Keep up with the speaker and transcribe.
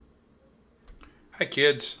Hi,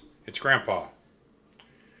 kids. It's Grandpa.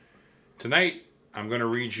 Tonight, I'm going to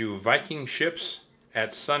read you Viking Ships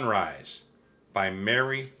at Sunrise by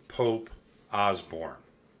Mary Pope Osborne.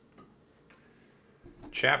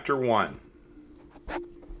 Chapter 1.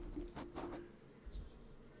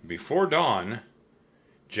 Before dawn,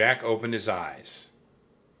 Jack opened his eyes.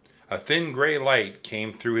 A thin gray light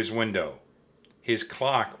came through his window. His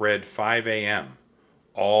clock read 5 a.m.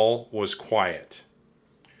 All was quiet.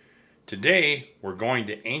 Today, we're going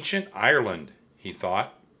to ancient Ireland, he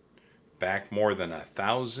thought. Back more than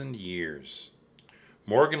 1,000 years.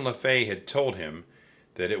 Morgan Le Fay had told him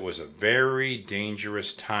that it was a very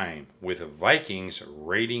dangerous time with the Vikings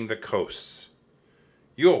raiding the coasts.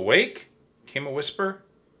 "You awake?" came a whisper.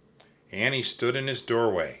 Annie stood in his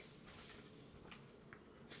doorway.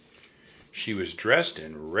 She was dressed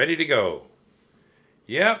and ready to go.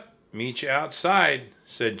 "Yep, meet you outside,"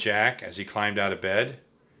 said Jack as he climbed out of bed.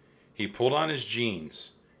 He pulled on his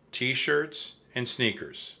jeans, t-shirts, and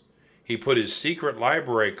sneakers. He put his secret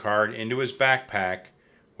library card into his backpack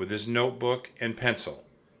with his notebook and pencil.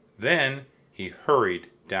 Then he hurried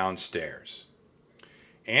downstairs.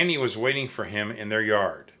 Annie was waiting for him in their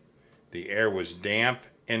yard. The air was damp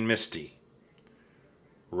and misty.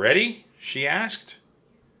 "Ready?" she asked.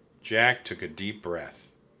 Jack took a deep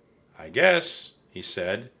breath. "I guess," he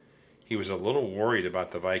said. He was a little worried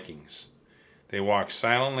about the Vikings. They walked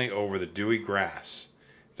silently over the dewy grass.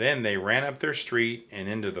 Then they ran up their street and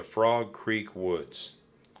into the Frog Creek woods.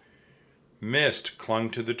 Mist clung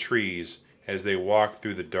to the trees as they walked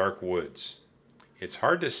through the dark woods. "It's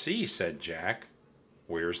hard to see," said Jack.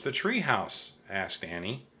 "Where's the tree house?" asked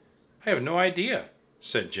Annie. "I have no idea,"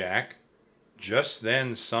 said Jack. Just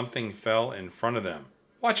then something fell in front of them.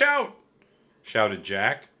 "Watch out!" shouted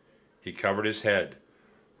Jack. He covered his head.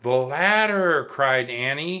 "The ladder!" cried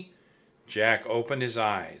Annie. Jack opened his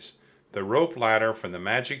eyes. The rope ladder from the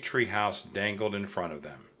magic treehouse dangled in front of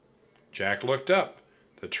them. Jack looked up.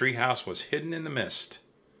 The treehouse was hidden in the mist.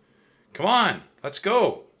 "Come on, let's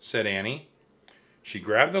go," said Annie. She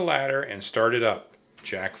grabbed the ladder and started up.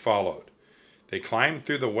 Jack followed. They climbed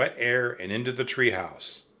through the wet air and into the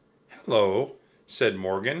treehouse. "Hello," said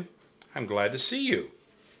Morgan. "I'm glad to see you."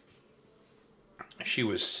 She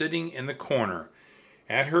was sitting in the corner.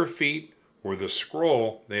 At her feet were the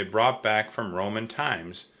scroll they had brought back from Roman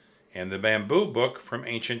times and the bamboo book from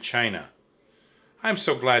ancient China. "I'm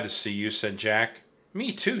so glad to see you," said Jack.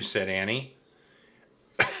 "Me too," said Annie.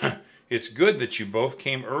 "It's good that you both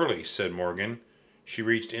came early," said Morgan. She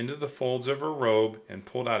reached into the folds of her robe and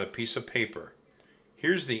pulled out a piece of paper.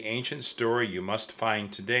 "Here's the ancient story you must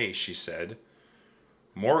find today," she said.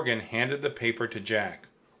 Morgan handed the paper to Jack.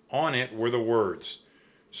 On it were the words,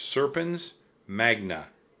 Serpens Magna.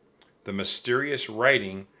 The mysterious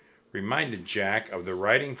writing reminded Jack of the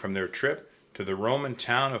writing from their trip to the Roman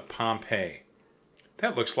town of Pompeii.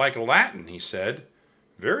 "That looks like Latin," he said.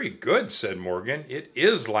 "Very good," said Morgan. "It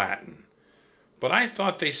is Latin." "But I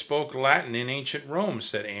thought they spoke Latin in ancient Rome,"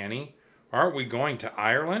 said Annie. "Aren't we going to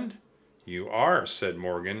Ireland?" "You are," said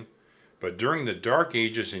Morgan. "But during the Dark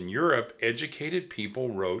Ages in Europe, educated people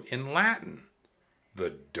wrote in Latin." "The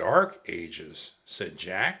Dark Ages," said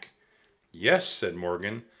Jack. "Yes," said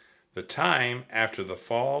Morgan. "The time after the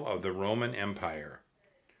fall of the Roman Empire."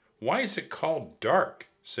 "Why is it called dark?"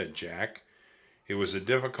 said Jack. "It was a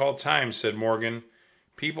difficult time," said Morgan.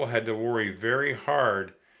 People had to work very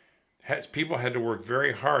hard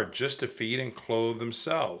just to feed and clothe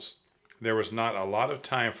themselves. There was not a lot of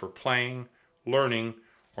time for playing, learning,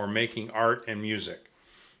 or making art and music.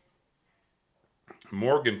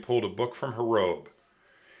 Morgan pulled a book from her robe.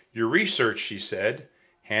 "Your research," she said,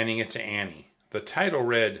 handing it to Annie. The title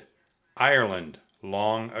read, Ireland,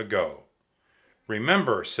 Long Ago.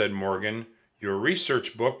 "Remember," said Morgan, "your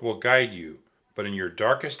research book will guide you, but in your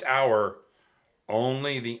darkest hour,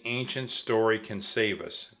 only the ancient story can save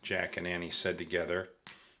us," Jack and Annie said together.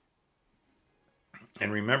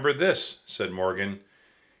 "And remember this," said Morgan,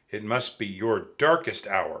 "it must be your darkest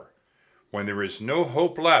hour, when there is no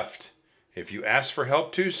hope left. If you ask for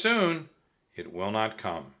help too soon, it will not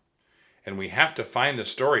come." "And we have to find the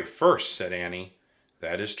story first," said Annie.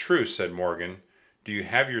 "That is true," said Morgan. "Do you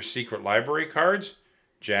have your secret library cards?"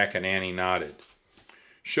 Jack and Annie nodded.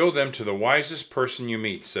 "Show them to the wisest person you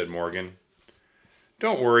meet," said Morgan.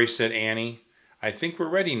 "Don't worry," said Annie. "I think we're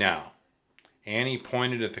ready now." Annie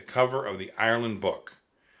pointed at the cover of the Ireland book.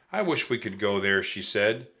 "I wish we could go there," she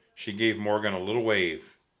said. She gave Morgan a little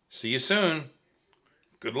wave. "See you soon."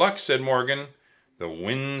 "Good luck," said Morgan. The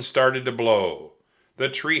wind started to blow. The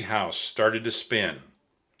tree house started to spin.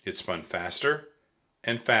 It spun faster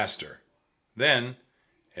and faster. Then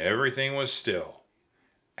everything was still.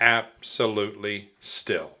 absolutely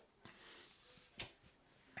still.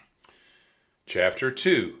 Chapter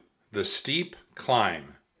 2. The Steep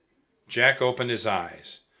Climb. Jack opened his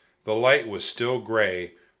eyes. The light was still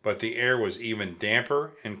gray, but the air was even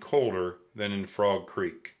damper and colder than in Frog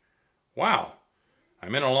Creek. "Wow,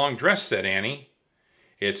 I'm in a long dress," said Annie.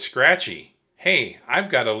 "It's scratchy. Hey, I've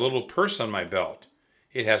got a little purse on my belt.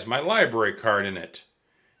 It has my library card in it."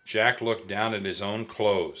 Jack looked down at his own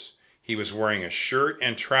clothes. He was wearing a shirt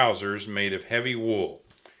and trousers made of heavy wool.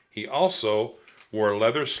 He also wore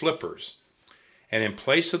leather slippers, and in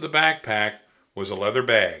place of the backpack was a leather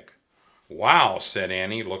bag. "Wow," said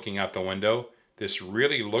Annie, looking out the window. "This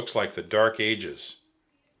really looks like the Dark Ages."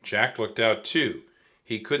 Jack looked out too.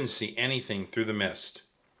 He couldn't see anything through the mist.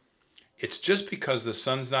 "It's just because the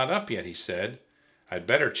sun's not up yet," he said. "I'd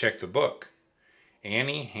better check the book."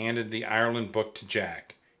 Annie handed the Ireland book to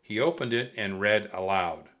Jack. He opened it and read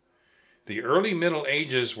aloud. "The early Middle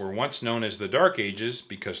Ages were once known as the Dark Ages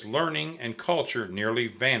because learning and culture nearly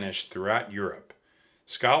vanished throughout Europe.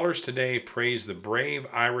 Scholars today praise the brave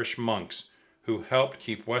Irish monks who helped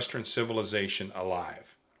keep Western civilization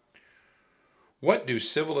alive." "What do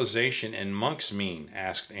civilization and monks mean?"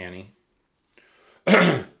 asked Annie.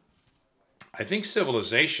 "I think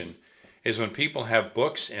civilization is when people have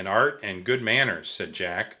books and art and good manners," said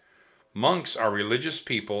Jack. "Monks are religious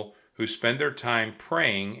people who spend their time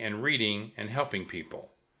praying and reading and helping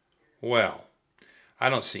people." "Well, I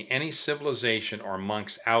don't see any civilization or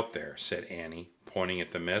monks out there," said Annie, pointing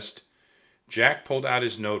at the mist. Jack pulled out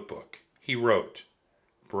his notebook. He wrote,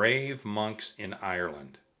 "Brave monks in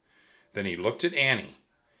Ireland." Then he looked at Annie.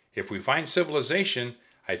 "If we find civilization,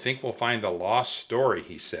 I think we'll find the lost story,"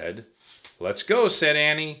 he said. "Let's go," said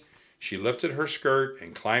Annie. She lifted her skirt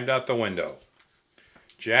and climbed out the window.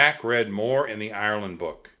 Jack read more in the Ireland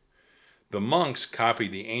book. The monks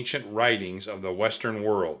copied the ancient writings of the Western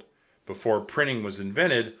world. Before printing was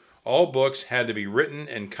invented, all books had to be written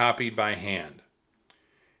and copied by hand.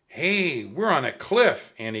 "Hey, we're on a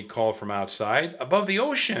cliff," Annie called from outside, "above the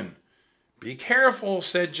ocean." "Be careful,"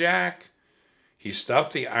 said Jack. He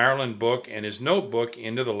stuffed the Ireland book and his notebook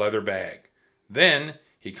into the leather bag. Then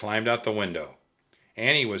he climbed out the window.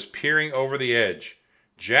 Annie was peering over the edge.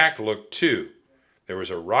 Jack looked too. There was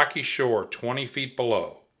a rocky shore 20 feet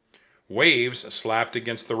below. Waves slapped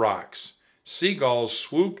against the rocks. Seagulls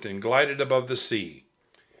swooped and glided above the sea.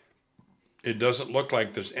 "It doesn't look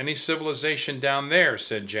like there's any civilization down there,"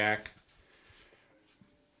 said Jack.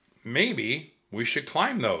 "Maybe we should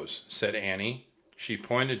climb those," said Annie. She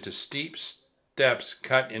pointed to steep steps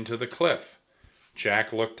cut into the cliff.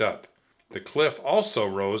 Jack looked up. The cliff also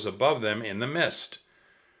rose above them in the mist.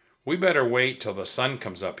 "We better wait till the sun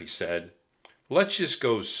comes up," he said. "Let's just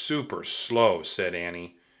go super slow," said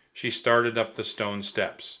Annie. She started up the stone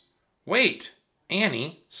steps. "Wait,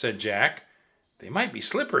 Annie," said Jack. "They might be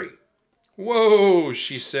slippery." "Whoa,"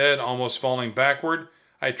 she said, almost falling backward.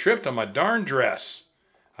 "I tripped on my darn dress."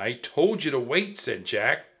 "I told you to wait," said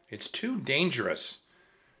Jack. "It's too dangerous."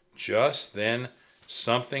 Just then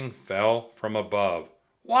something fell from above.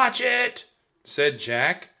 "Watch it," said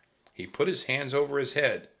Jack. He put his hands over his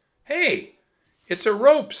head. "Hey, it's a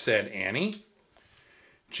rope," said Annie.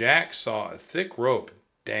 Jack saw a thick rope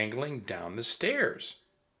dangling down the stairs.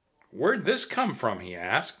 "Where'd this come from?" he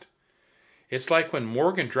asked. "It's like when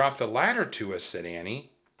Morgan dropped the ladder to us," said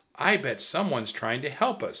Annie. "I bet someone's trying to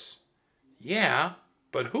help us." "Yeah,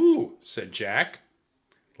 but who?" said Jack.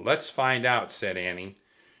 "Let's find out," said Annie.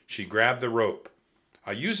 She grabbed the rope.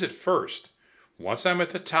 "I'll use it first. Once I'm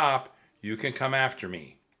at the top, you can come after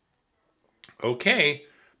me." "Okay,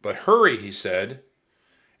 but hurry," he said,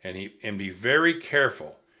 and be very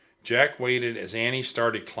careful. Jack waited as Annie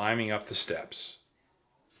started climbing up the steps.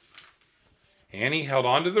 Annie held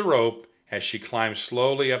onto the rope as she climbed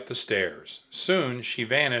slowly up the stairs. Soon she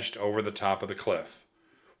vanished over the top of the cliff.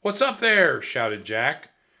 "What's up there?" shouted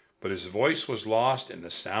Jack, but his voice was lost in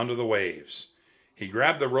the sound of the waves. He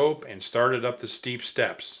grabbed the rope and started up the steep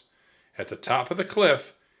steps. At the top of the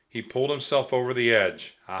cliff, he pulled himself over the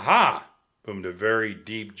edge. "Aha!" boomed a very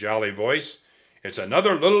deep, jolly voice. "It's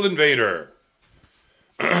another little invader."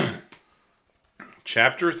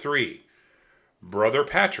 Chapter 3. Brother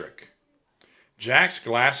Patrick. Jack's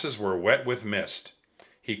glasses were wet with mist.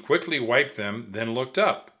 He quickly wiped them, then looked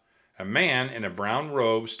up. A man in a brown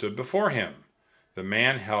robe stood before him. The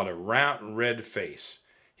man held a round red face.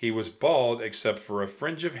 He was bald except for a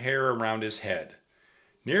fringe of hair around his head.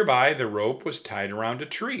 Nearby, the rope was tied around a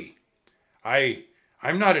tree.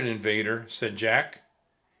 I'm not an invader," said Jack.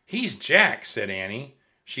 "He's Jack," said Annie.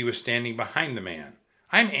 She was standing behind the man.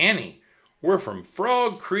 "I'm Annie. We're from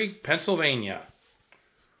Frog Creek, Pennsylvania."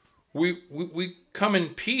 We come in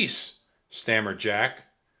peace, stammered Jack.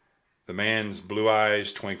 The man's blue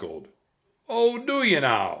eyes twinkled. Oh, do you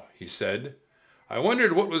now? He said. I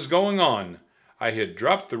wondered what was going on. I had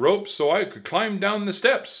dropped the rope so I could climb down the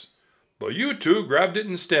steps, but you two grabbed it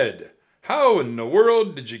instead. How in the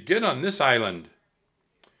world did you get on this island?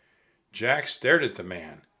 Jack stared at the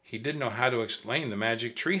man. He didn't know how to explain the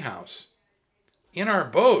magic treehouse. In our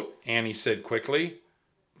boat, Annie said quickly.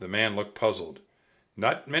 The man looked puzzled.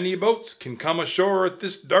 Not many boats can come ashore at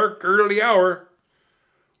this dark early hour.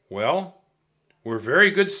 Well, we're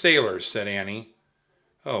very good sailors, said Annie.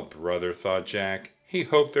 Oh, brother, thought Jack. He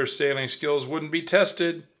hoped their sailing skills wouldn't be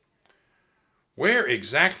tested. Where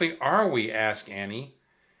exactly are we? Asked Annie.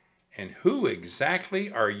 And who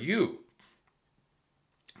exactly are you?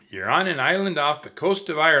 You're on an island off the coast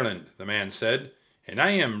of Ireland, the man said, and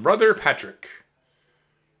I am Brother Patrick.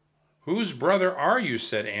 Whose brother are you?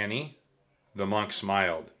 Said Annie. The monk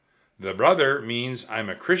smiled. The brother means I'm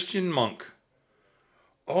a Christian monk.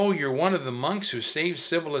 Oh, you're one of the monks who saved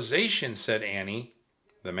civilization, said Annie.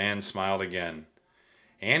 The man smiled again.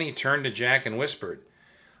 Annie turned to Jack and whispered,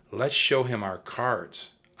 Let's show him our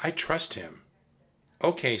cards. I trust him.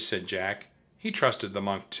 Okay, said Jack. He trusted the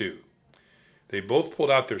monk too. They both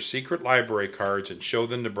pulled out their secret library cards and showed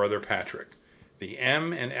them to Brother Patrick. The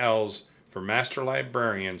M and L's for Master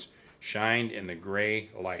Librarians shined in the gray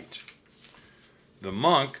light. The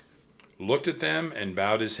monk looked at them and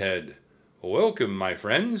bowed his head. Welcome, my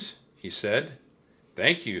friends, he said.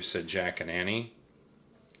 Thank you, said Jack and Annie.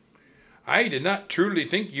 I did not truly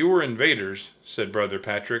think you were invaders, said Brother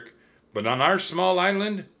Patrick, but on our small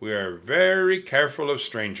island we are very careful of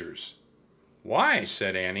strangers. Why?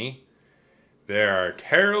 Said Annie. There are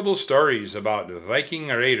terrible stories about Viking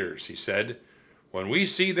raiders, he said. When we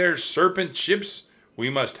see their serpent ships, we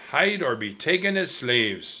must hide or be taken as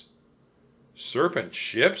slaves. Serpent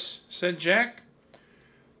ships? Said Jack.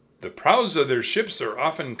 The prows of their ships are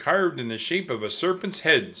often carved in the shape of a serpent's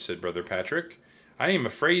head, said Brother Patrick. I am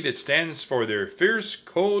afraid it stands for their fierce,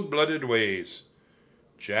 cold-blooded ways.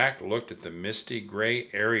 Jack looked at the misty gray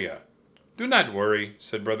area. Do not worry,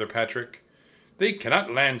 said Brother Patrick. They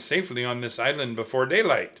cannot land safely on this island before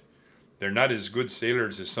daylight. They're not as good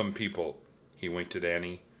sailors as some people. He winked at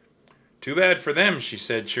Annie. Too bad for them, she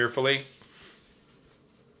said cheerfully.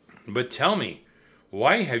 But tell me,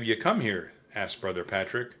 why have you come here? Asked Brother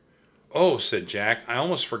Patrick. Oh, said Jack, I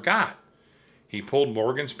almost forgot. He pulled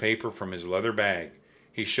Morgan's paper from his leather bag.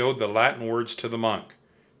 He showed the Latin words to the monk.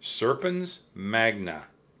 Serpens Magna.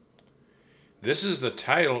 This is the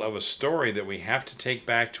title of a story that we have to take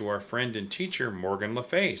back to our friend and teacher, Morgan Le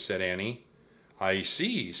Fay, said Annie. I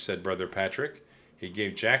see, said Brother Patrick. He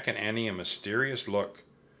gave Jack and Annie a mysterious look.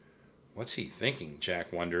 What's he thinking?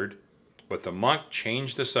 Jack wondered. But the monk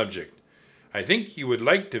changed the subject. I think you would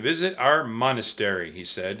like to visit our monastery, he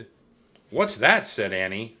said. What's that? Said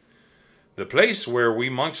Annie. The place where we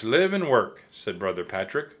monks live and work, said Brother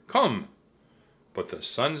Patrick. Come. But the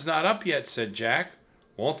sun's not up yet, said Jack.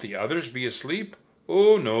 Won't the others be asleep?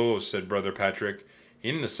 Oh, no, said Brother Patrick.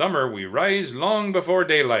 In the summer we rise long before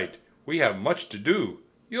daylight. We have much to do.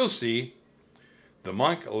 You'll see. The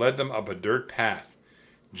monk led them up a dirt path.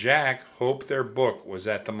 Jack hoped their book was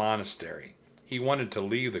at the monastery. He wanted to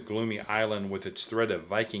leave the gloomy island with its threat of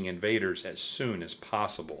Viking invaders as soon as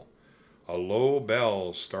possible. A low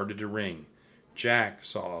bell started to ring. Jack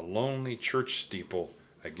saw a lonely church steeple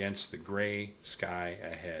against the gray sky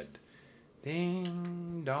ahead.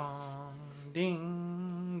 Ding dong,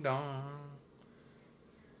 ding dong.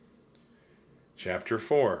 Chapter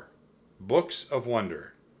 4. Books of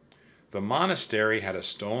Wonder. The monastery had a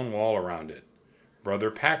stone wall around it. Brother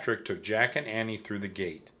Patrick took Jack and Annie through the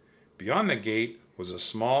gate. Beyond the gate was a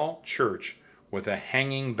small church with a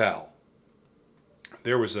hanging bell.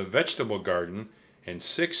 There was a vegetable garden and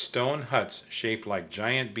 6 stone huts shaped like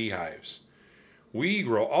giant beehives. We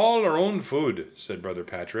grow all our own food, said Brother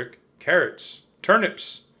Patrick. Carrots,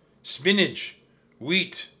 turnips, spinach,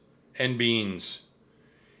 wheat, and beans.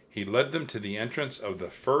 He led them to the entrance of the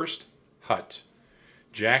first hut.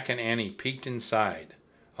 Jack and Annie peeked inside.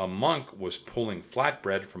 A monk was pulling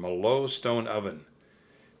flatbread from a low stone oven.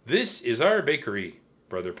 This is our bakery,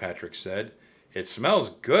 Brother Patrick said. It smells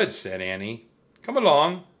good, said Annie. Come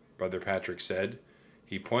along, Brother Patrick said.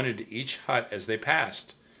 He pointed to each hut as they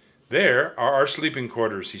passed. There are our sleeping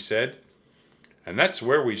quarters, he said. And that's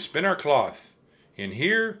where we spin our cloth. In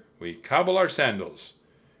here we cobble our sandals.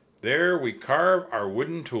 There we carve our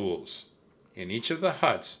wooden tools. In each of the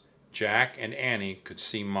huts, Jack and Annie could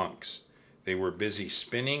see monks. They were busy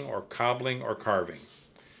spinning or cobbling or carving.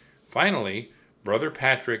 Finally, Brother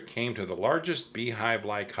Patrick came to the largest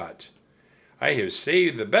beehive-like hut. I have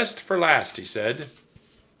saved the best for last, he said.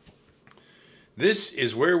 This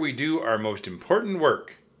is where we do our most important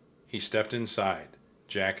work. He stepped inside.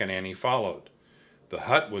 Jack and Annie followed. The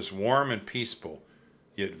hut was warm and peaceful,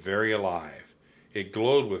 yet very alive. It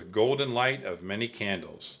glowed with golden light of many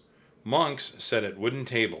candles. Monks sat at wooden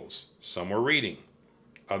tables. Some were reading.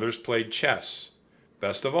 Others played chess.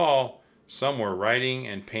 Best of all, some were writing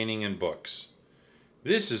and painting in books.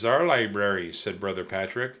 This is our library, said Brother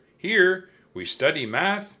Patrick. Here we study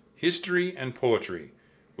math, history, and poetry.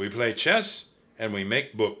 We play chess, and we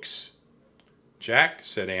make books. Jack,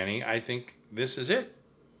 said Annie, I think this is it.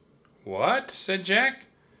 What? Said Jack.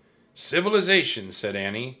 Civilization, said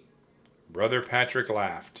Annie. Brother Patrick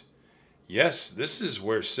laughed. Yes, this is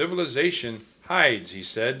where civilization hides, he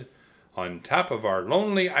said, on top of our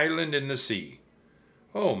lonely island in the sea.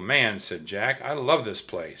 Oh, man, said Jack, I love this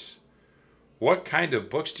place. What kind of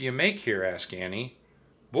books do you make here? Asked Annie.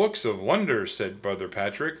 Books of wonder, said Brother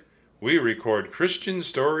Patrick. We record Christian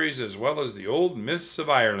stories as well as the old myths of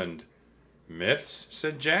Ireland. Myths?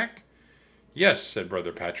 Said Jack. Yes, said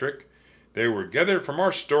Brother Patrick. They were gathered from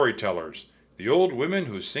our storytellers, the old women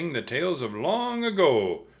who sing the tales of long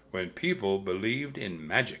ago when people believed in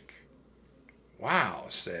magic. Wow,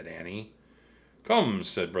 said Annie. Come,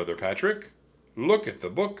 said Brother Patrick. Look at the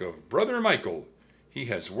book of Brother Michael. He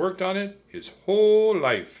has worked on it his whole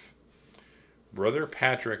life. Brother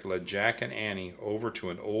Patrick led Jack and Annie over to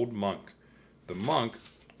an old monk. The monk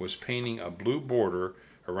was painting a blue border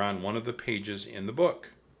around one of the pages in the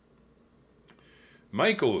book.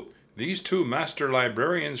 Michael, these two master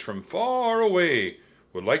librarians from far away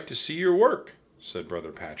would like to see your work, said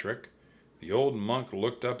Brother Patrick. The old monk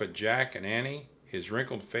looked up at Jack and Annie. His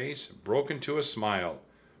wrinkled face broke into a smile.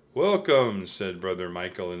 Welcome, said Brother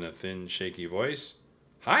Michael in a thin, shaky voice.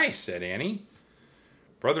 Hi, said Annie.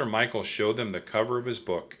 Brother Michael showed them the cover of his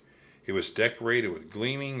book. It was decorated with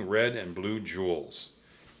gleaming red and blue jewels.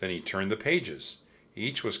 Then he turned the pages.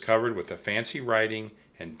 Each was covered with the fancy writing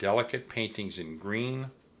and delicate paintings in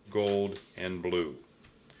green, gold, and blue.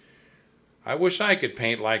 I wish I could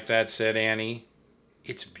paint like that, said Annie.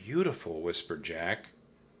 It's beautiful, whispered Jack.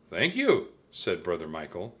 Thank you, said Brother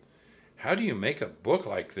Michael. How do you make a book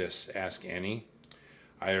like this? Asked Annie.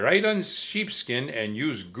 I write on sheepskin and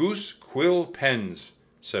use goose quill pens,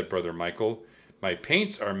 said Brother Michael. My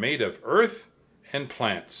paints are made of earth and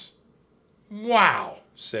plants. Wow,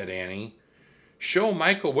 said Annie. Show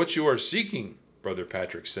Michael what you are seeking, Brother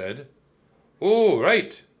Patrick said. Oh,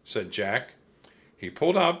 right, said Jack. He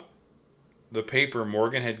pulled out the paper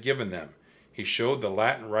Morgan had given them. He showed the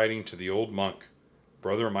Latin writing to the old monk.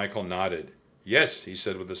 Brother Michael nodded. Yes, he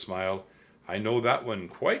said with a smile, I know that one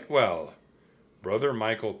quite well. Brother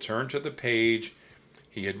Michael turned to the page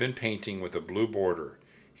he had been painting with a blue border.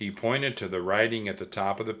 He pointed to the writing at the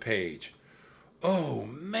top of the page. Oh,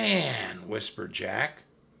 man, whispered Jack.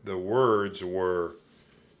 The words were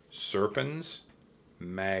Serpens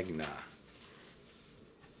Magna.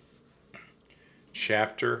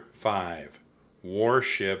 Chapter 5.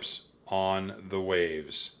 Warships on the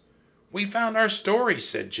Waves. We found our story,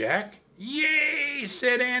 said Jack. Yay,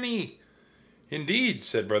 said Annie. Indeed,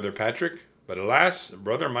 said Brother Patrick, but alas,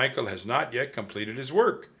 Brother Michael has not yet completed his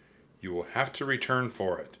work. You will have to return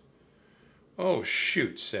for it. Oh,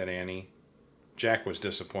 shoot, said Annie. Jack was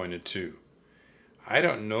disappointed too. I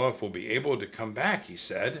don't know if we'll be able to come back, he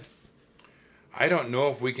said. I don't know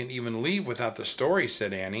if we can even leave without the story,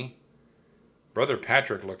 said Annie. Brother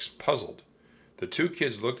Patrick looks puzzled. The two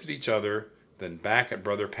kids looked at each other, then back at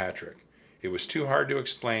Brother Patrick. It was too hard to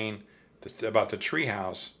explain about the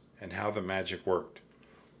treehouse and how the magic worked.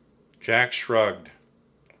 Jack shrugged.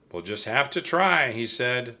 We'll just have to try, he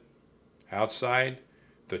said. Outside,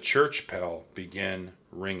 the church bell began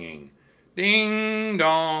ringing. Ding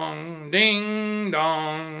dong, ding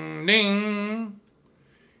dong, ding.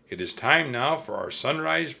 It is time now for our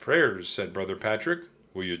sunrise prayers, said Brother Patrick.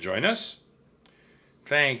 Will you join us?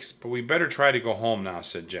 Thanks, but we better try to go home now,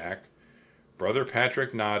 said Jack. Brother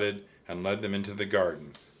Patrick nodded and led them into the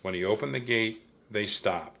garden. When he opened the gate, they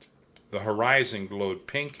stopped. The horizon glowed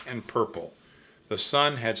pink and purple. The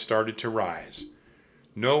sun had started to rise.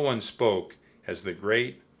 No one spoke as the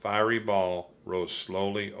great fiery ball rose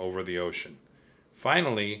slowly over the ocean.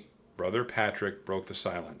 Finally, Brother Patrick broke the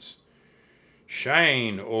silence.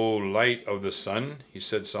 Shine, O light of the sun, he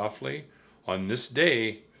said softly, on this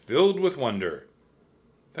day filled with wonder.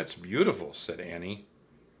 That's beautiful, said Annie.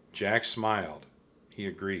 Jack smiled. He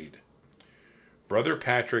agreed. Brother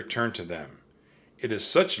Patrick turned to them. It is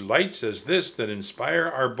such lights as this that inspire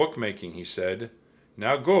our bookmaking, he said.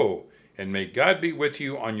 Now go, and may God be with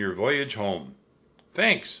you on your voyage home.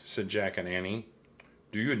 Thanks, said Jack and Annie.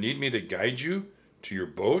 Do you need me to guide you to your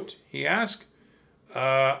boat?" he asked.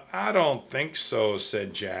 I don't think so,"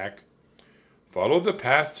 said Jack. "Follow the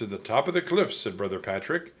path to the top of the cliff," said Brother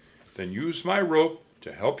Patrick. "Then use my rope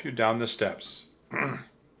to help you down the steps."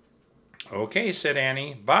 "Okay," said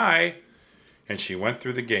Annie. "Bye." And she went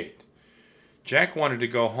through the gate. Jack wanted to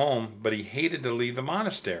go home, but he hated to leave the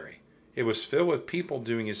monastery. It was filled with people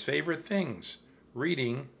doing his favorite things,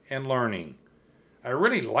 reading and learning. "I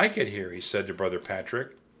really like it here," he said to Brother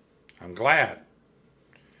Patrick. "I'm glad."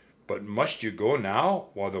 "But must you go now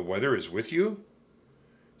while the weather is with you?"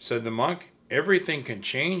 said the monk. "Everything can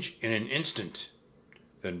change in an instant."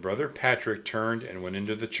 Then Brother Patrick turned and went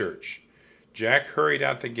into the church. Jack hurried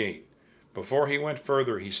out the gate. Before he went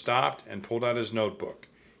further, he stopped and pulled out his notebook.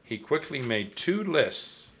 He quickly made 2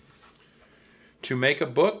 lists. To make a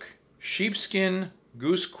book, sheepskin,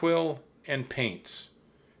 goose quill, and paints.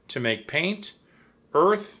 To make paint,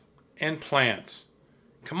 earth and plants.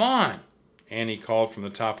 "Come on," Annie called from the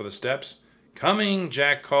top of the steps. "Coming,"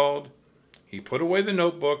 Jack called. He put away the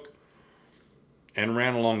notebook and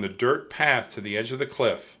ran along the dirt path to the edge of the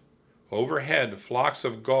cliff. Overhead, flocks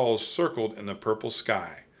of gulls circled in the purple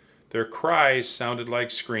sky. Their cries sounded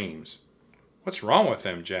like screams. "What's wrong with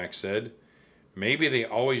them?" Jack said. "Maybe they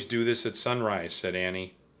always do this at sunrise," said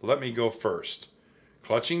Annie. "Let me go first."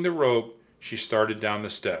 Clutching the rope, she started down the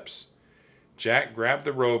steps. Jack grabbed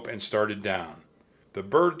the rope and started down. The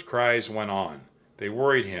bird cries went on. They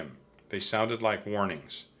worried him. They sounded like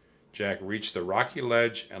warnings. Jack reached the rocky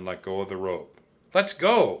ledge and let go of the rope. "Let's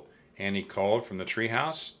go," Annie called from the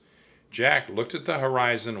treehouse. Jack looked at the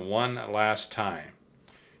horizon one last time.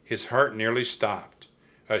 His heart nearly stopped.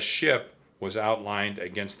 A ship was outlined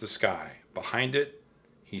against the sky. Behind it,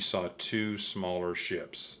 he saw 2 smaller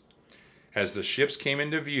ships. As the ships came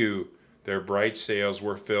into view, their bright sails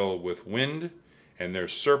were filled with wind, and their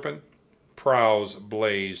serpent prows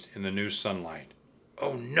blazed in the new sunlight.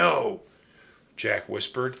 "Oh no," Jack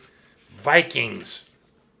whispered. "Vikings!"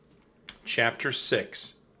 Chapter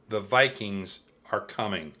 6. The Vikings are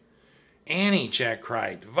coming. "Annie," Jack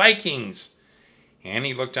cried, "Vikings!"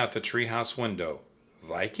 Annie looked out the treehouse window.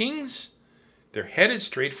 "Vikings?" "They're headed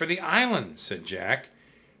straight for the island," said Jack.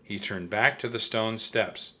 He turned back to the stone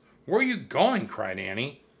steps. "Where are you going?" cried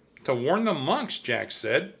Annie. "To warn the monks," Jack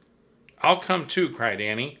said. "I'll come too," cried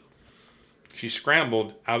Annie. She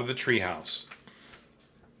scrambled out of the treehouse.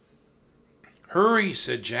 "Hurry,"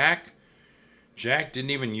 said Jack. Jack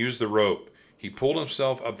didn't even use the rope. He pulled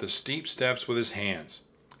himself up the steep steps with his hands.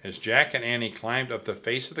 As Jack and Annie climbed up the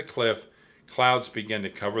face of the cliff, clouds began to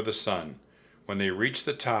cover the sun. When they reached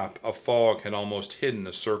the top, a fog had almost hidden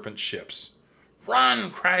the serpent ships.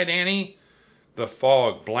 "Run!" cried Annie. The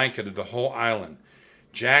fog blanketed the whole island.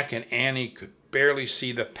 Jack and Annie could barely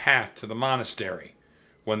see the path to the monastery.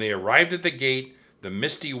 When they arrived at the gate, the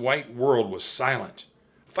misty white world was silent.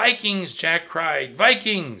 "Vikings!" Jack cried.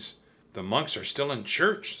 "Vikings!" "The monks are still in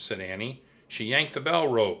church," said Annie. She yanked the bell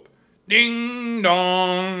rope. Ding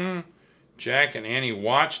dong! Jack and Annie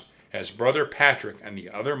watched as Brother Patrick and the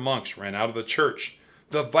other monks ran out of the church.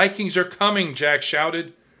 "The Vikings are coming!" Jack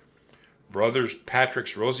shouted. Brother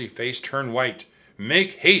Patrick's rosy face turned white.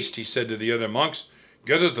 "Make haste," he said to the other monks.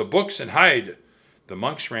 "Gather the books and hide." The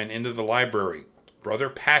monks ran into the library. Brother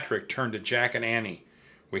Patrick turned to Jack and Annie.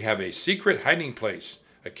 "We have a secret hiding place,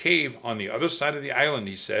 a cave on the other side of the island,"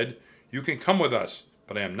 he said. "You can come with us,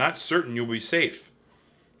 but I am not certain you'll be safe."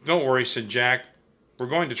 "Don't worry," said Jack. "We're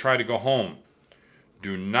going to try to go home."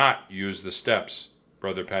 "Do not use the steps,"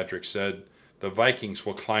 Brother Patrick said. "The Vikings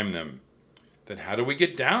will climb them." "Then how do we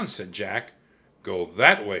get down?" said Jack. "Go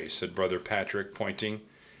that way," said Brother Patrick, pointing.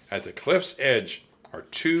 "At the cliff's edge are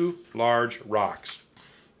 2 large rocks.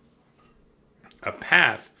 A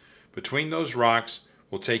path between those rocks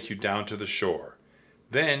will take you down to the shore.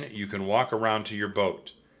 Then you can walk around to your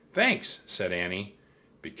boat." "Thanks," said Annie.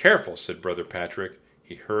 "Be careful," said Brother Patrick.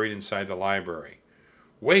 He hurried inside the library.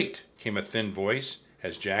 "Wait," came a thin voice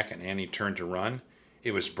as Jack and Annie turned to run.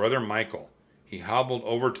 It was Brother Michael. He hobbled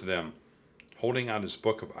over to them, holding out his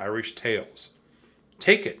book of Irish tales.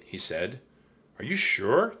 "Take it," he said. "Are you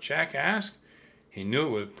sure?" Jack asked. He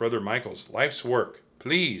knew it was Brother Michael's life's work.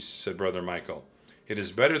 "Please," said Brother Michael. "It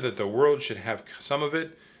is better that the world should have some of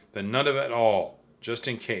it than none of it at all, just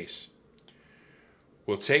in case."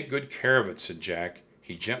 "We'll take good care of it," said Jack.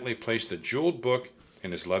 He gently placed the jeweled book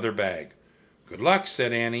in his leather bag. "Good luck,"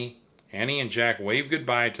 said Annie. Annie and Jack waved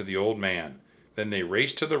goodbye to the old man. Then they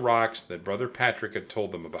raced to the rocks that Brother Patrick had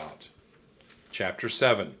told them about. Chapter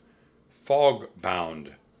 7. Fog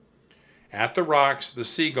Bound. At the rocks, the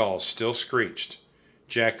seagulls still screeched.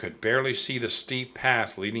 Jack could barely see the steep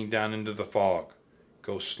path leading down into the fog.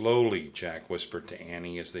 Go slowly, Jack whispered to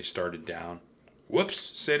Annie as they started down. Whoops,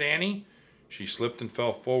 said Annie. She slipped and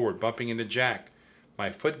fell forward, bumping into Jack. My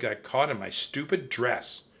foot got caught in my stupid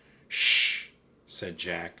dress. Shh, said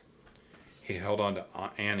Jack. He held on to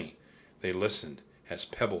Annie. They listened as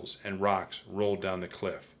pebbles and rocks rolled down the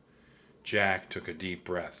cliff. Jack took a deep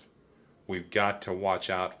breath. We've got to watch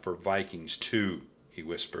out for Vikings, too, he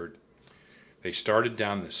whispered. They started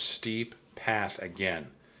down the steep path again.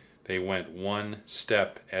 They went one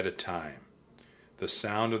step at a time. The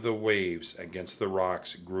sound of the waves against the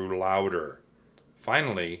rocks grew louder.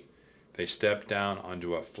 Finally, they stepped down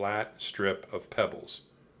onto a flat strip of pebbles.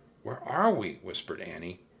 Where are we? Whispered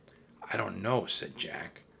Annie. I don't know, said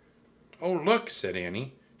Jack. Oh, look, said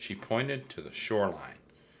Annie. She pointed to the shoreline.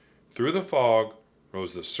 Through the fog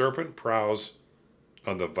rose the serpent prows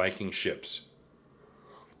of the Viking ships.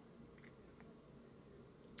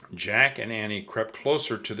 Jack and Annie crept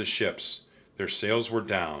closer to the ships. Their sails were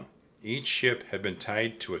down. Each ship had been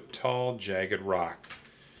tied to a tall, jagged rock.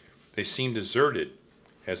 They seemed deserted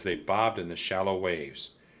as they bobbed in the shallow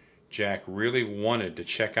waves. Jack really wanted to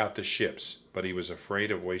check out the ships, but he was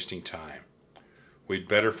afraid of wasting time. We'd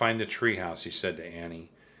better find the treehouse, he said to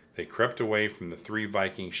Annie. They crept away from the 3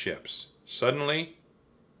 Viking ships. Suddenly,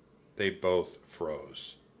 they both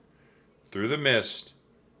froze. Through the mist,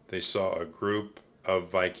 they saw a group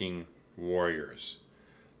of Viking warriors.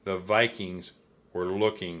 The Vikings were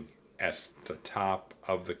looking at the top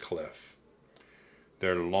of the cliff.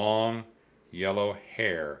 Their long, yellow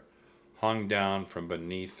hair hung down from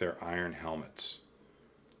beneath their iron helmets.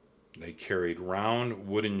 They carried round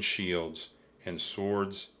wooden shields and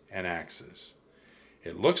swords and axes.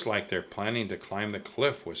 It looks like they're planning to climb the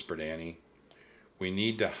cliff, whispered Annie. We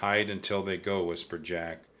need to hide until they go, whispered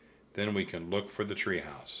Jack. Then we can look for the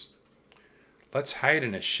treehouse. Let's hide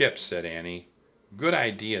in a ship, said Annie. Good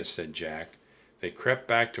idea, said Jack. They crept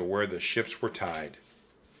back to where the ships were tied.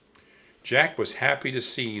 Jack was happy to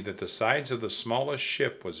see that the sides of the smallest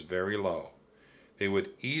ship was very low. They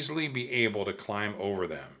would easily be able to climb over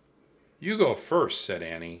them. You go first, said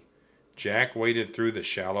Annie. Jack waded through the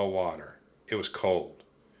shallow water. It was cold.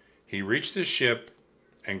 He reached the ship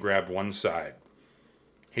and grabbed one side.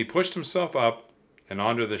 He pushed himself up and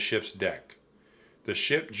onto the ship's deck. The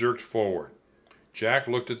ship jerked forward. Jack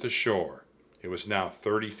looked at the shore. It was now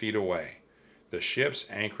 30 feet away. The ship's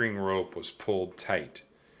anchoring rope was pulled tight.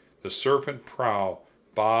 The serpent prow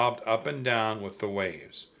bobbed up and down with the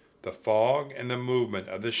waves. The fog and the movement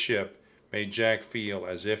of the ship made Jack feel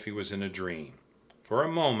as if he was in a dream. For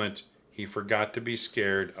a moment, he forgot to be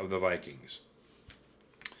scared of the Vikings.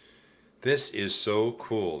 This is so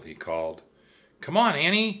cool, he called. Come on,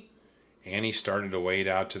 Annie. Annie started to wade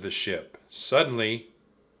out to the ship. Suddenly,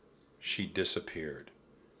 she disappeared.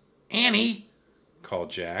 Annie,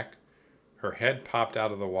 called Jack. Her head popped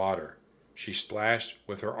out of the water. She splashed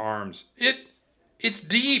with her arms. It's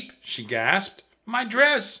deep, she gasped. My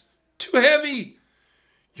dress, too heavy.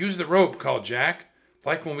 Use the rope, called Jack,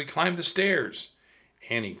 like when we climbed the stairs.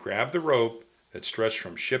 Annie grabbed the rope that stretched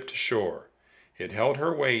from ship to shore. It held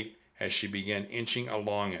her weight as she began inching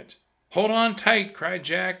along it. Hold on tight, cried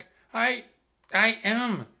Jack. I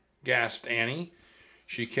am, gasped Annie.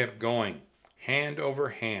 She kept going, hand over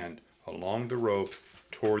hand, along the rope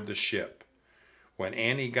toward the ship. When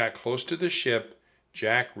Annie got close to the ship,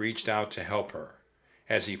 Jack reached out to help her.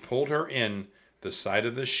 As he pulled her in, the side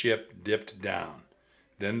of the ship dipped down.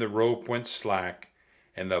 Then the rope went slack,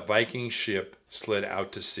 and the Viking ship slid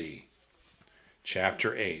out to sea.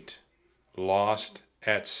 Chapter 8. Lost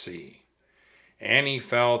at Sea. Annie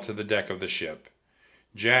fell to the deck of the ship.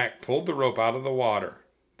 Jack pulled the rope out of the water.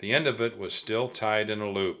 The end of it was still tied in a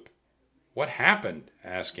loop. What happened?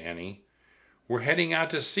 Asked Annie. We're heading out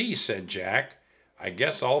to sea, said Jack. I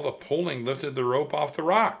guess all the pulling lifted the rope off the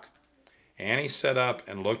rock. Annie sat up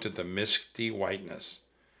and looked at the misty whiteness.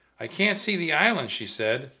 I can't see the island, she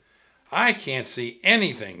said. I can't see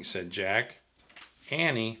anything, said Jack.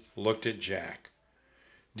 Annie looked at Jack.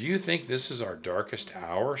 Do you think this is our darkest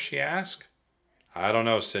hour? She asked. I don't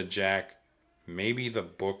know, said Jack. Maybe the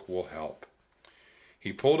book will help.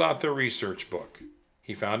 He pulled out the research book.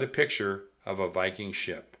 He found a picture of a Viking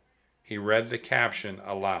ship. He read the caption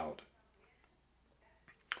aloud.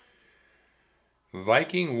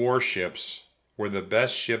 Viking warships were the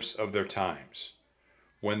best ships of their times.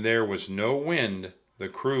 When there was no wind, the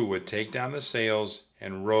crew would take down the sails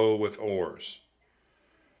and row with oars.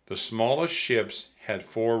 The smallest ships had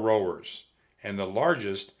 4 rowers, and the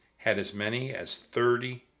largest had as many as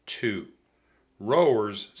 32.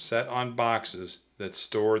 Rowers sat on boxes that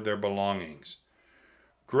stored their belongings.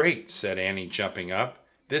 Great, said Annie, jumping up.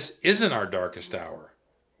 This isn't our darkest hour.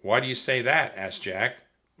 Why do you say that? Asked Jack.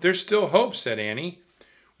 There's still hope, said Annie.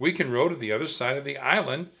 We can row to the other side of the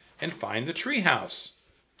island and find the treehouse.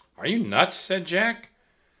 Are you nuts? Said Jack.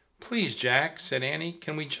 Please, Jack, said Annie,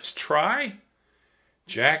 can we just try?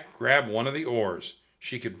 Jack grabbed one of the oars.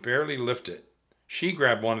 She could barely lift it. She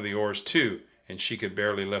grabbed one of the oars too, and she could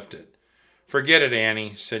barely lift it. Forget it,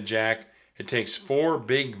 Annie, said Jack. It takes 4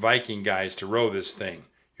 big Viking guys to row this thing.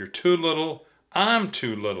 You're too little. I'm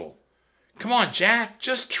too little. Come on, Jack,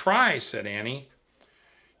 just try, said Annie.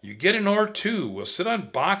 You get an oar too. We'll sit on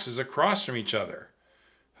boxes across from each other.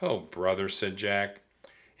 Oh, brother, said Jack.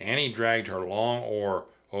 Annie dragged her long oar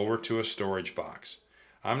over to a storage box.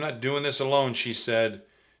 I'm not doing this alone, she said.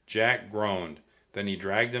 Jack groaned. Then he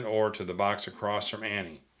dragged an oar to the box across from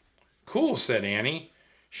Annie. Cool, said Annie.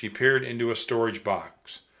 She peered into a storage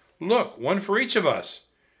box. Look, one for each of us.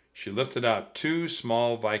 She lifted out 2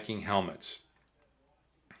 small Viking helmets.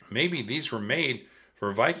 Maybe these were made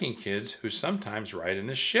for Viking kids who sometimes ride in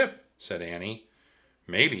this ship, said Annie.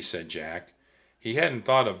 Maybe, said Jack. He hadn't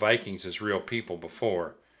thought of Vikings as real people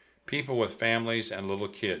before, people with families and little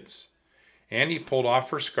kids. Annie pulled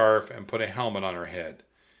off her scarf and put a helmet on her head.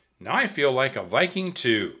 Now I feel like a Viking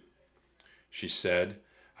too, she said.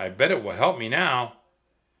 I bet it will help me now.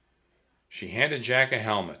 She handed Jack a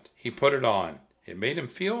helmet. He put it on. It made him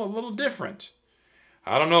feel a little different.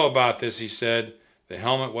 I don't know about this, he said. The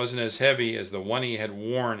helmet wasn't as heavy as the one he had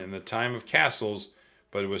worn in the time of castles,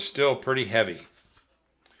 but it was still pretty heavy.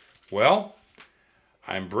 Well,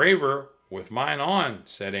 I'm braver with mine on,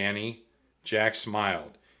 said Annie. Jack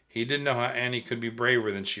smiled. He didn't know how Annie could be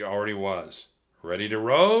braver than she already was. Ready to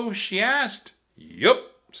row? She asked. Yup,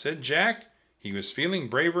 said Jack. He was feeling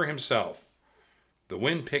braver himself. The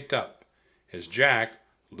wind picked up as Jack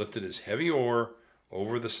lifted his heavy oar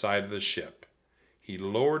over the side of the ship. He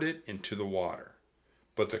lowered it into the water,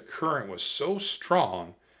 but the current was so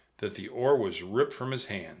strong that the oar was ripped from his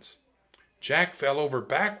hands. Jack fell over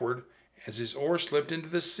backward as his oar slipped into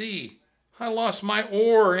the sea. I lost my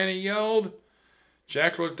oar, Annie yelled.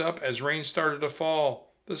 Jack looked up as rain started to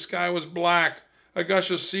fall. The sky was black. A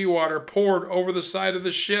gush of seawater poured over the side of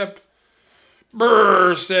the ship.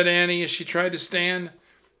 Brrr, said Annie as she tried to stand.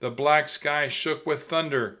 The black sky shook with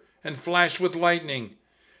thunder and flashed with lightning.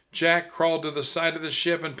 Jack crawled to the side of the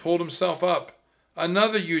ship and pulled himself up.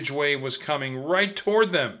 Another huge wave was coming right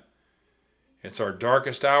toward them. It's our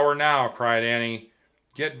darkest hour now, cried Annie.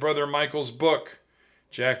 Get Brother Michael's book.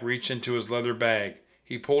 Jack reached into his leather bag.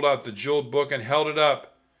 He pulled out the jeweled book and held it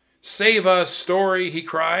up. Save us, Story, he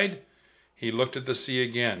cried. He looked at the sea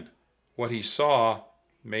again. What he saw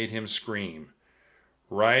made him scream.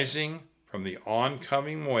 Rising from the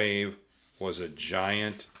oncoming wave was a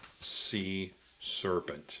giant sea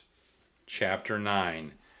serpent. Chapter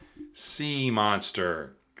 9. Sea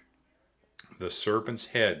Monster. The serpent's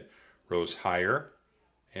head rose higher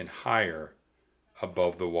and higher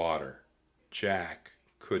above the water. Jack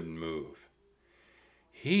couldn't move.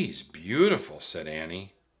 He's beautiful, said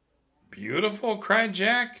Annie. Beautiful? Cried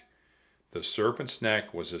Jack. The serpent's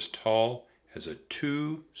neck was as tall as a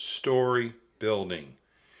 2-story building.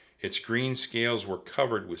 Its green scales were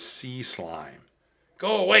covered with sea slime.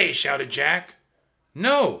 Go away, shouted Jack.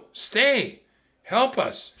 No, stay. Help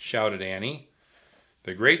us, shouted Annie.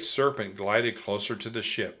 The great serpent glided closer to the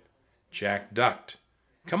ship. Jack ducked.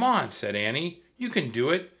 Come on, said Annie. You can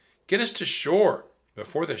do it. Get us to shore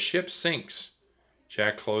before the ship sinks.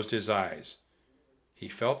 Jack closed his eyes. He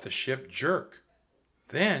felt the ship jerk,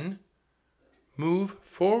 then move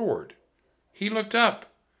forward. He looked up.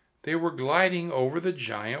 They were gliding over the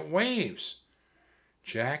giant waves.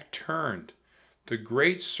 Jack turned. The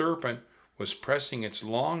great serpent was pressing its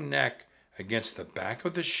long neck against the back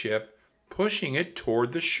of the ship, pushing it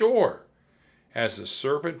toward the shore. As the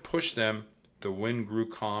serpent pushed them, the wind grew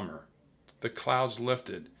calmer. The clouds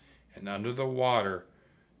lifted, and the water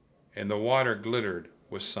glittered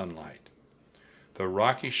with sunlight. The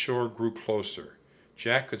rocky shore grew closer.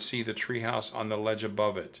 Jack could see the treehouse on the ledge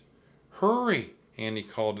above it. Hurry, Annie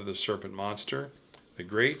called to the serpent monster. The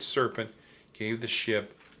great serpent gave the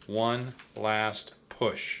ship one last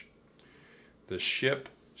push. The ship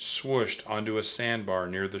swooshed onto a sandbar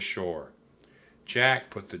near the shore. Jack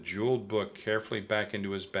put the jeweled book carefully back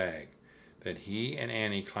into his bag. Then he and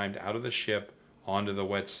Annie climbed out of the ship onto the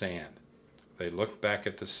wet sand. They looked back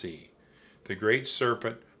at the sea. The great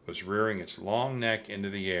serpent was rearing its long neck into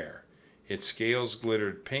the air. Its scales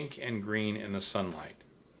glittered pink and green in the sunlight.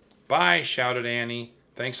 Bye, shouted Annie.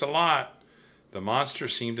 Thanks a lot. The monster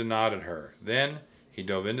seemed to nod at her. Then he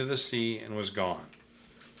dove into the sea and was gone.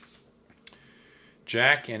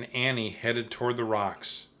 Jack and Annie headed toward the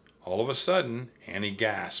rocks. All of a sudden, Annie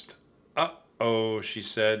gasped. "Uh-oh," she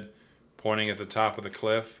said, pointing at the top of the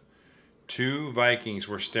cliff. 2 Vikings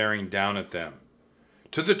were staring down at them.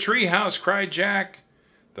 "To the tree house!" cried Jack.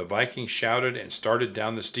 The Vikings shouted and started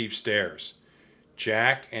down the steep stairs.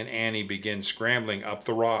 Jack and Annie began scrambling up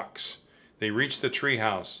the rocks. They reached the tree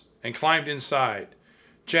house and climbed inside.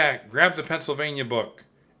 Jack grabbed the Pennsylvania book.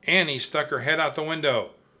 Annie stuck her head out the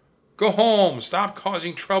window. "Go home! Stop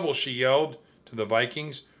causing trouble!" she yelled to the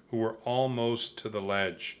Vikings, who were almost to the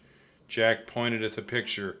ledge. Jack pointed at the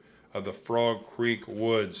picture of the Frog Creek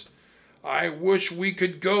woods. "I wish we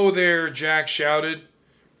could go there!" Jack shouted.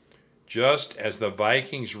 Just as the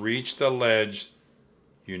Vikings reached the ledge,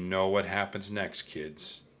 you know what happens next,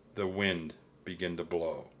 kids. The wind began to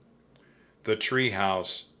blow. The tree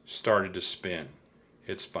house started to spin.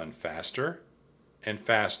 It spun faster and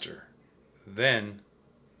faster. Then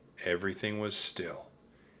everything was still.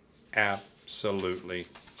 Absolutely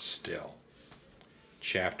still.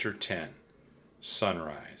 Chapter 10.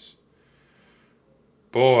 Sunrise.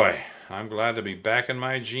 "Boy, I'm glad to be back in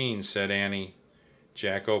my jeans," said Annie.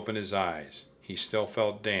 Jack opened his eyes. He still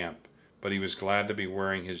felt damp, but he was glad to be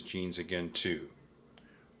wearing his jeans again, too.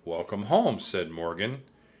 "Welcome home," said Morgan.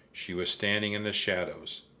 She was standing in the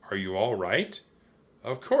shadows. "Are you all right?"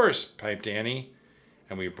 "Of course," piped Annie.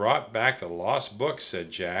 "And we brought back the lost book," said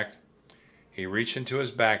Jack. He reached into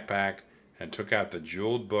his backpack and took out the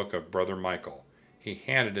jeweled book of Brother Michael. He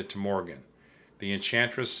handed it to Morgan. The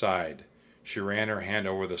enchantress sighed. She ran her hand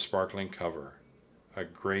over the sparkling cover. "A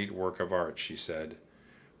great work of art," she said.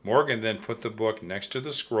 Morgan then put the book next to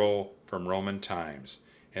the scroll from Roman times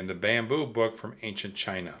and the bamboo book from ancient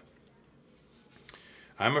China.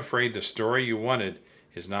 "I'm afraid the story you wanted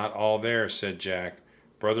is not all there," said Jack.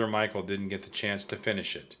 "Brother Michael didn't get the chance to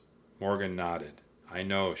finish it." Morgan nodded. "I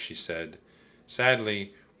know," she said.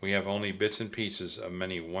 "Sadly, we have only bits and pieces of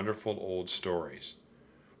many wonderful old stories."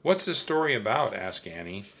 "What's this story about?" asked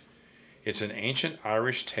Annie. "It's an ancient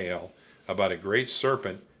Irish tale about a great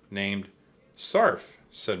serpent named Sarf,"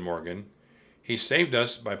 said Morgan. "He saved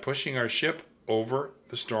us by pushing our ship over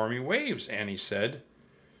the stormy waves," Annie said.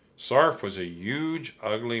 "Sarf was a huge,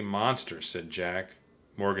 ugly monster," said Jack.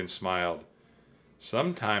 Morgan smiled.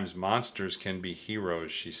 "Sometimes monsters can be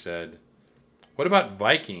heroes," she said. "What about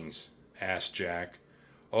Vikings?" asked Jack.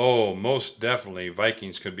 "Oh, most definitely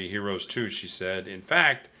Vikings could be heroes too," she said. "In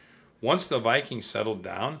fact, once the Vikings settled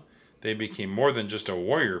down, they became more than just a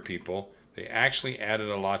warrior people. They actually added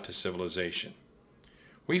a lot to civilization."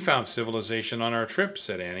 "We found civilization on our trip,"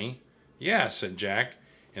 said Annie. "Yeah," said Jack,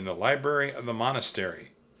 "in the library of the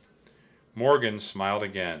monastery." Morgan smiled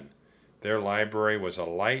again. "Their library was a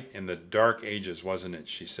light in the dark ages, wasn't it?"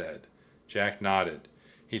 she said. Jack nodded.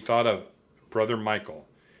 He thought of Brother Michael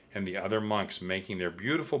and the other monks making their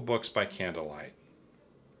beautiful books by candlelight.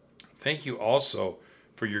 "Thank you also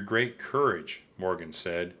for your great courage," Morgan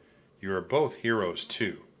said. "You are both heroes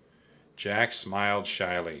too." Jack smiled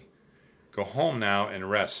shyly. "Go home now and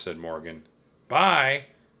rest," said Morgan. "Bye,"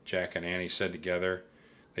 Jack and Annie said together.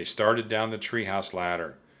 They started down the treehouse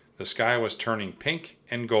ladder. The sky was turning pink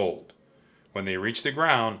and gold. When they reached the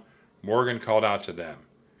ground, Morgan called out to them.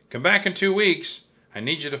 "Come back in 2 weeks. I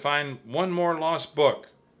need you to find one more lost book."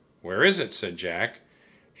 "Where is it?" said Jack.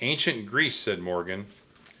 "Ancient Greece," said Morgan.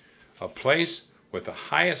 "A place with the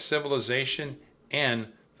highest civilization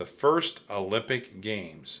and the first Olympic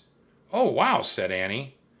Games." "Oh, wow," said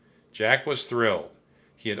Annie. Jack was thrilled.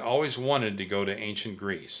 He had always wanted to go to ancient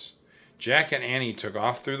Greece. Jack and Annie took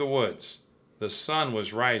off through the woods. The sun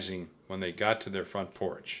was rising when they got to their front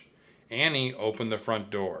porch. Annie opened the front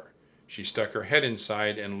door. She stuck her head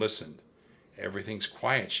inside and listened. "Everything's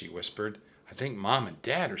quiet," she whispered. "I think Mom and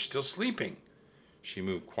Dad are still sleeping." She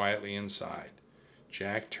moved quietly inside.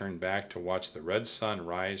 Jack turned back to watch the red sun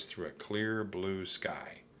rise through a clear blue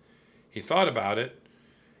sky. He thought about it,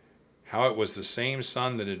 how it was the same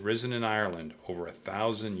sun that had risen in Ireland over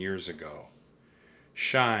 1,000 years ago.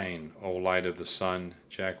 "Shine, O light of the sun,"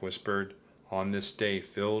 Jack whispered, "on this day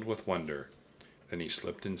filled with wonder." Then he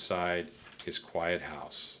slipped inside his quiet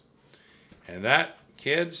house. And that,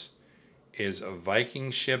 kids, is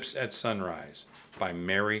Viking Ships at Sunrise by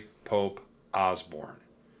Mary Pope Osborne.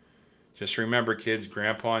 Just remember, kids,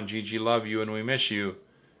 Grandpa and Gigi love you and we miss you.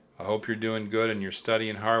 I hope you're doing good and you're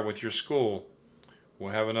studying hard with your school.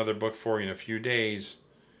 We'll have another book for you in a few days.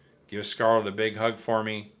 Give Scarlett a big hug for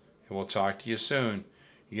me, and we'll talk to you soon.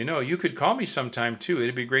 You know, you could call me sometime too.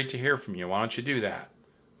 It'd be great to hear from you. Why don't you do that?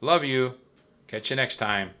 Love you. Catch you next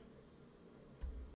time.